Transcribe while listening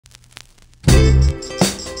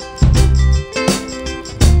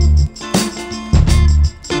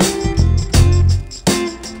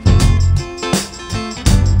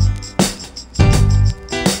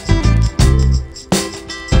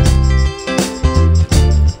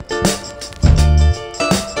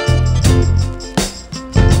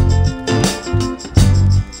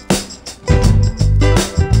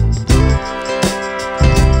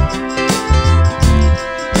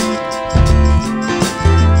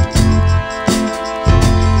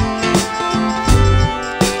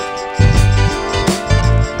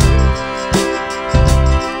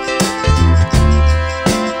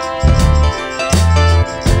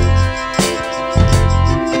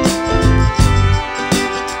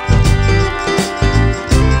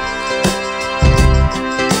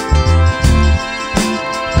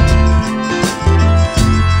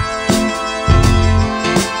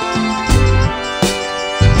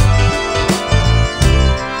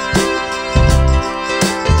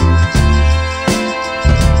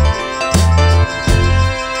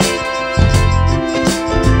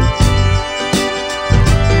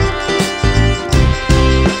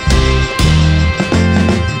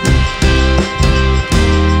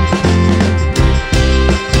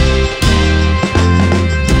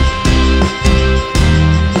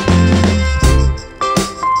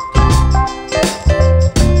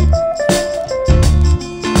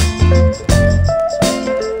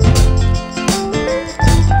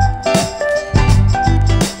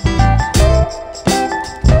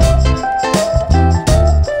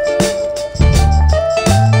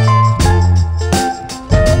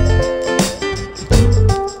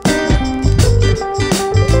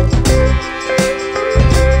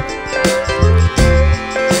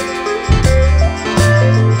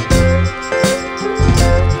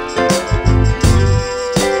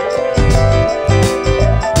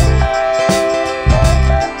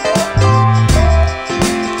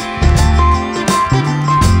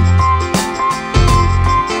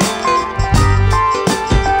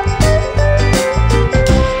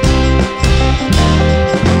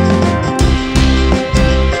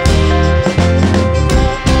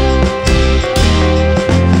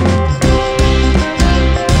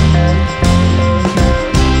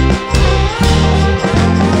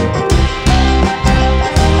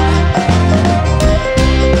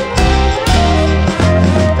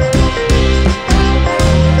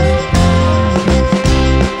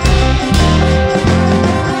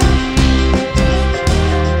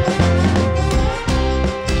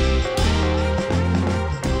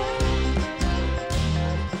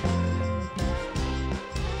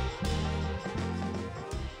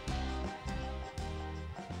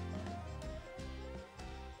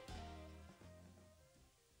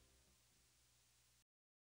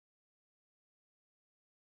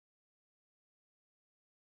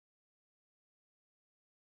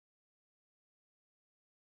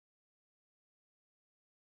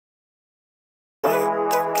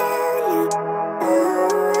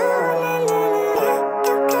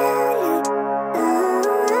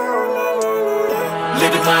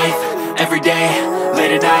Living life, everyday,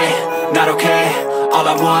 late at night, not okay. All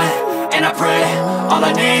I want, and I pray, all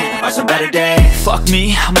I need are some better days. Fuck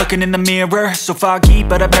me, I'm looking in the mirror, so foggy,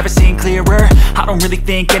 but I've never seen clearer. I don't really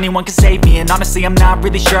think anyone can save me, and honestly I'm not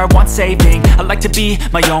really sure I want saving. I like to be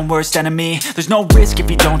my own worst enemy. There's no risk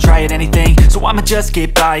if you don't try at anything, so I'ma just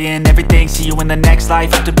keep buying everything. See you in the next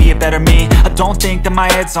life, have to be a better me. I don't think that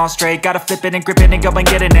my head's on straight, gotta flip it and grip it and go and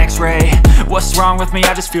get an x-ray. What's wrong with me?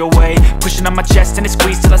 I just feel weight pushing on my chest and it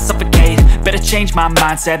squeezes till I suffocate. Better change my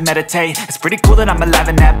mindset, meditate. It's pretty cool that I'm alive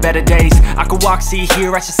and have better days. I could walk, see,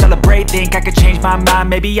 hear, I should celebrate. Think I could change my mind,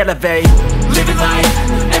 maybe elevate. Living life,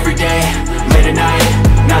 everyday, late at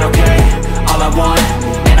night, not okay. All I want,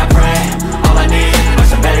 and I pray, all I need are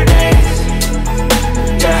some better days.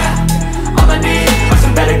 Yeah, all I need are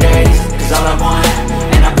some better days. Cause all I want,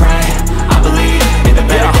 and I pray, I believe in the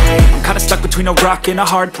better days. I'm kinda stuck between a rock and a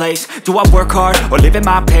hard place. Do I work hard or live at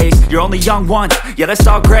my pace? You're only young once, yeah that's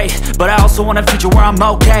all great, but I also want a future where I'm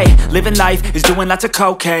okay. Living life is doing lots of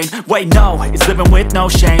cocaine. Wait no, it's living with no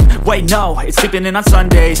shame. Wait no, it's sleeping in on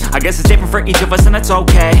Sundays. I guess it's different for each of us and that's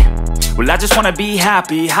okay. Well I just wanna be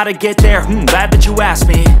happy, how to get there? Glad that you asked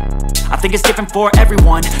me. I think it's different for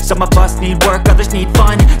everyone. Some of us need work, others need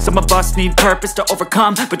fun. Some of us need purpose to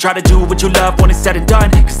overcome. But try to do what you love when it's said and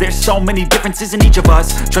done. Cause there's so many differences in each of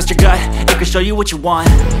us. Trust your gut, it can show you what you want.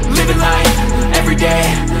 Living life, everyday,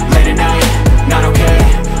 late at night, not okay.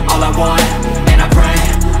 All I want, and I pray,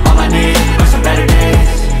 all I need are some better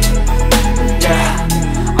days.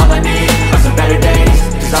 Yeah, all I need are some better days.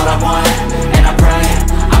 Cause all I want, and I pray,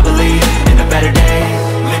 I believe in the better days.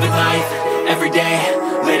 Living life, everyday,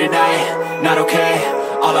 late at night, not okay.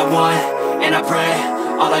 All I want, and I pray,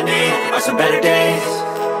 all I need are some better days.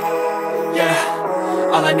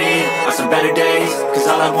 Yeah, all I need are some better days. Cause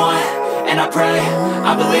all I want, and I pray,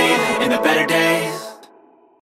 I believe in the better days.